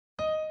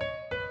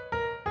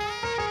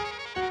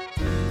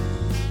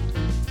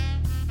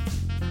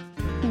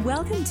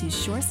Welcome to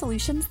Shore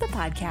Solutions, the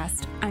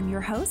podcast. I'm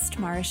your host,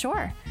 Mara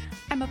Shore.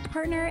 I'm a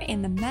partner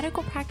in the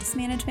medical practice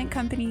management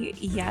company,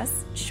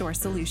 yes, Shore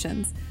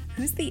Solutions.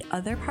 Who's the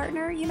other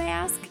partner, you may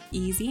ask?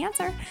 Easy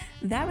answer.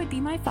 That would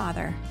be my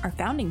father, our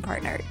founding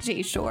partner,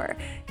 Jay Shore.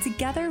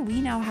 Together,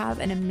 we now have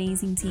an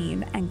amazing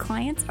team and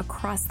clients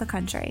across the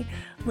country.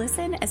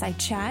 Listen as I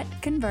chat,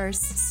 converse,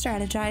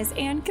 strategize,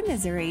 and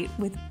commiserate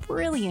with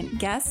brilliant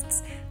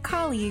guests,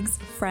 colleagues,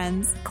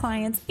 friends,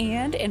 clients,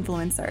 and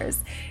influencers.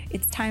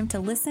 It's time to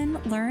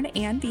listen, learn,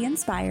 and be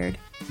inspired.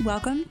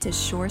 Welcome to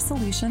Shore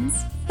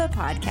Solutions, the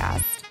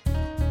podcast.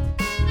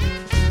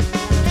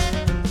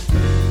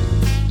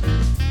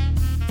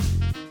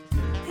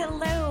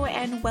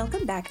 And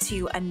welcome back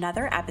to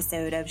another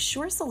episode of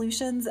Shore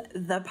Solutions,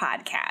 the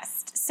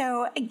podcast.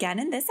 So again,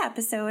 in this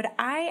episode,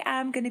 I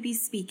am going to be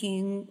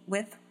speaking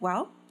with,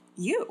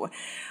 you.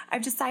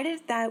 I've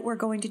decided that we're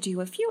going to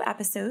do a few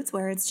episodes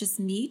where it's just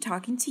me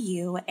talking to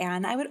you,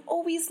 and I would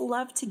always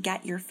love to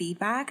get your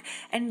feedback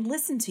and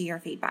listen to your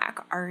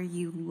feedback. Are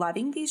you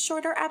loving these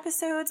shorter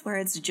episodes where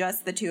it's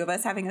just the two of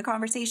us having a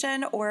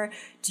conversation, or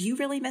do you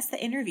really miss the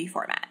interview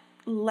format?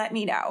 Let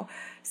me know.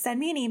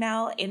 Send me an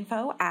email,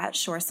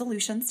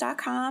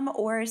 info@shoresolutions.com,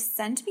 or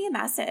send me a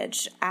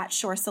message at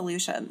Shore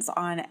Solutions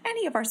on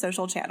any of our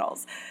social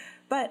channels.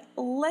 But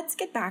let's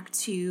get back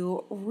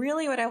to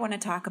really what I want to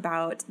talk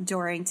about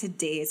during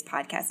today's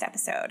podcast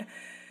episode.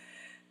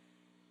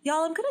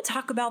 Y'all, I'm going to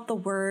talk about the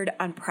word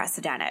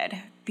unprecedented,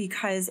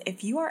 because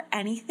if you are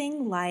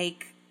anything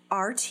like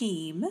our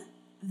team,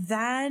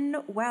 then,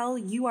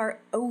 you are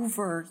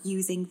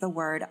overusing the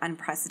word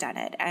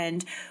unprecedented.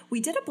 And we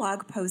did a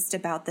blog post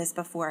about this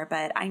before,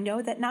 but I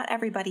know that not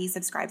everybody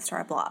subscribes to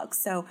our blog.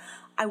 So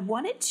I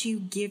wanted to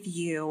give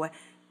you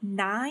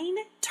 9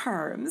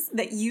 terms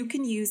that you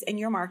can use in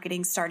your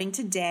marketing starting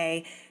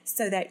today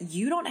so that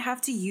you don't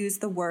have to use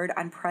the word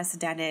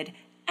unprecedented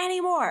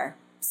anymore.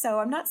 So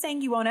I'm not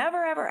saying you won't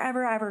ever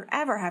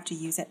have to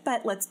use it,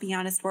 but let's be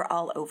honest, we're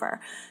all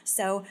over.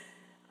 So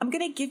I'm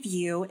going to give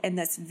you, in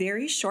this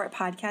very short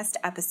podcast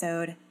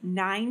episode,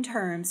 9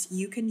 terms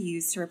you can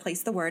use to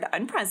replace the word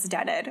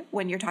unprecedented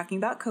when you're talking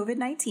about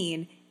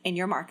COVID-19 in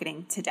your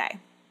marketing today.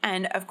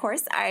 And of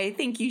course, I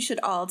think you should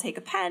all take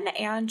a pen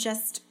and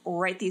just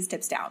write these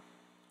tips down.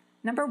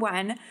 Number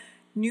 1,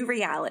 new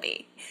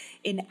reality.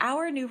 In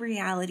our new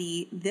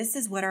reality, this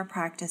is what our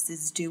practice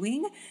is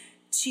doing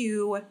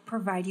to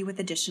provide you with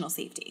additional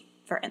safety,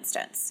 for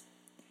instance.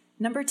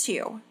 Number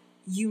 2,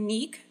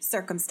 unique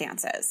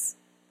circumstances.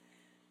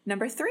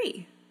 Number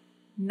 3,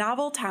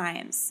 novel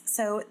times.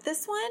 So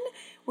this one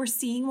we're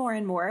seeing more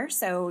and more.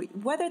 So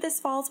whether this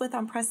falls with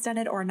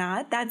unprecedented or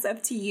not, that's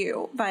up to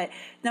you. But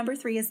number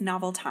 3 is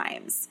novel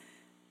times.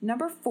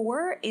 Number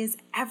 4 is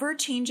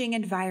ever-changing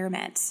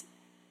environment.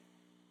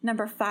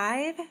 Number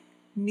 5,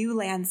 new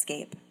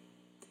landscape.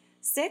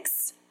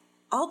 6,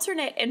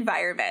 alternate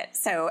environment.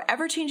 So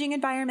ever-changing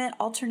environment,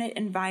 alternate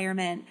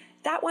environment,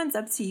 that one's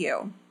up to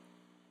you.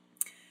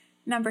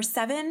 Number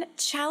 7,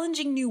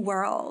 challenging new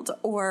world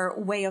or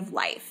way of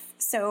life.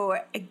 So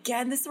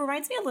again, this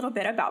reminds me a little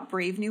bit about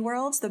Brave New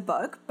World, the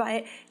book,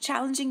 but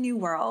challenging new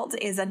world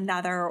is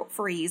another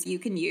phrase you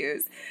can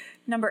use.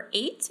 Number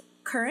 8,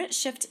 current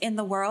shift in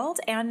the world.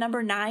 And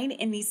number 9,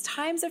 in these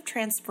times of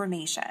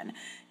transformation.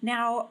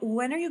 Now,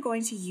 when are you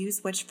going to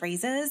use which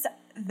phrases?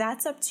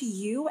 That's up to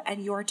you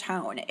and your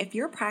tone. If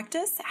your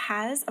practice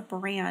has a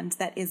brand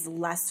that is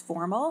less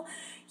formal,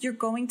 you're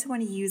going to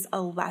want to use a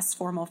less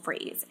formal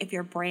phrase. If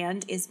your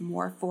brand is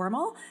more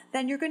formal,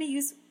 then you're going to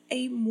use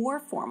a more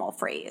formal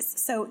phrase.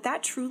 So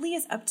that truly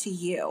is up to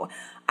you.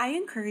 I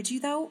encourage you,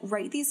 though,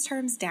 write these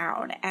terms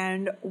down,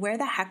 and where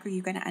the heck are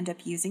you going to end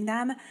up using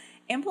them?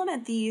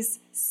 Implement these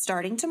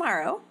starting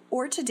tomorrow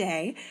or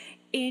today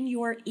in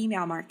your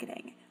email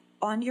marketing,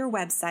 on your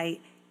website,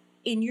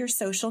 in your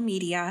social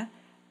media,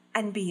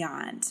 and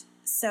beyond.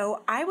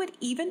 So I would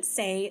even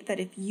say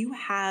that if you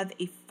have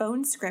a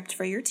phone script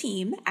for your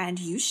team, and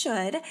you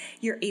should,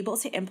 you're able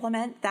to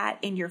implement that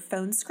in your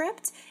phone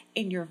script,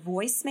 in your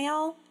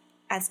voicemail,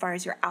 as far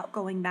as your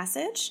outgoing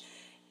message,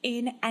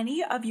 in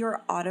any of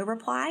your auto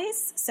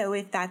replies. So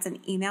if that's an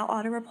email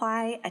auto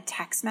reply, a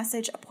text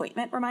message,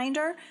 appointment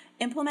reminder,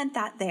 implement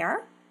that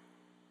there.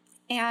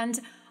 And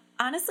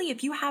honestly,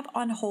 if you have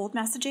on hold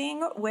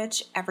messaging,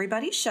 which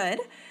everybody should,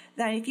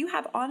 then if you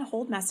have on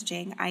hold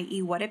messaging,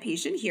 i.e. what a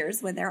patient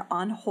hears when they're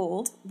on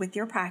hold with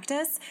your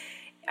practice,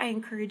 I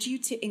encourage you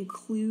to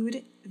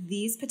include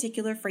these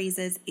particular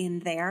phrases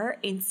in there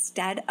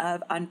instead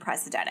of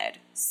unprecedented.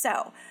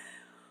 So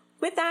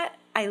with that,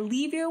 I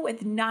leave you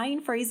with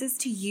 9 phrases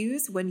to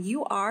use when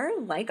you are,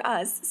 like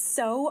us,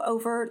 so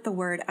over the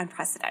word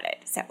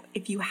unprecedented. So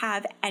if you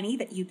have any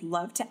that you'd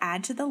love to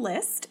add to the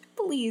list,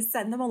 please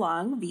send them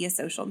along via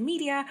social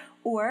media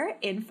or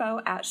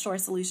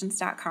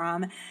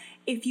info@shoresolutions.com.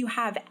 If you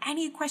have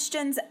any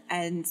questions,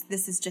 and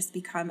this has just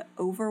become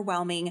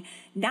overwhelming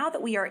now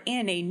that we are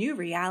in a new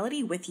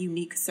reality with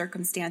unique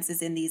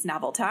circumstances in these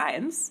novel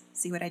times,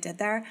 see what I did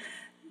there?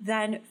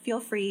 then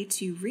feel free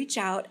to reach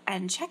out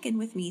and check in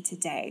with me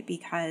today,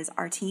 because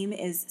our team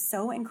is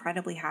so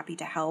incredibly happy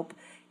to help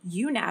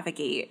you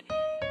navigate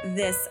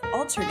this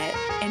alternate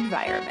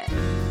environment.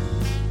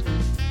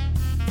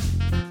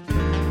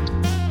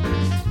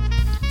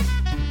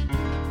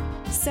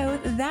 So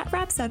that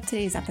wraps up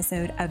today's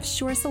episode of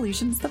Shore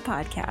Solutions, the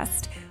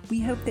podcast.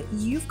 We hope that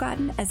you've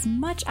gotten as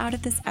much out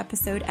of this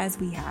episode as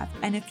we have.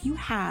 And if you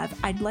have,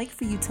 I'd like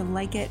for you to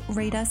like it,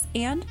 rate us,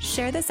 and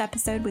share this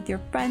episode with your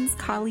friends,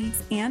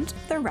 colleagues, and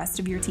the rest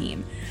of your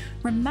team.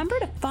 Remember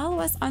to follow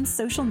us on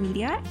social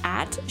media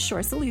at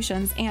Shore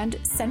Solutions and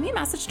send me a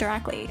message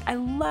directly. I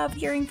love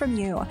hearing from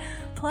you.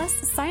 Plus,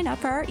 sign up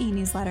for our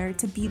e-newsletter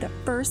to be the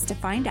first to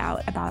find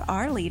out about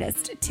our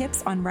latest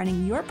tips on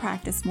running your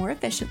practice more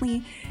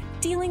efficiently,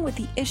 dealing with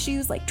the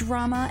issues like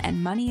drama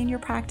and money in your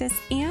practice,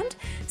 and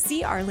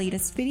see our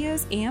latest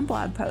videos and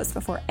blog posts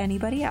before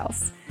anybody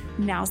else.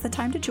 Now's the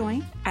time to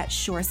join at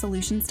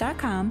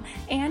shoresolutions.com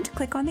and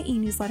click on the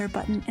e-newsletter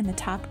button in the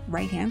top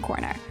right-hand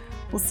corner.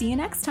 We'll see you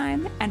next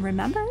time, and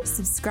remember,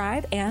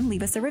 subscribe and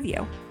leave us a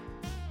review.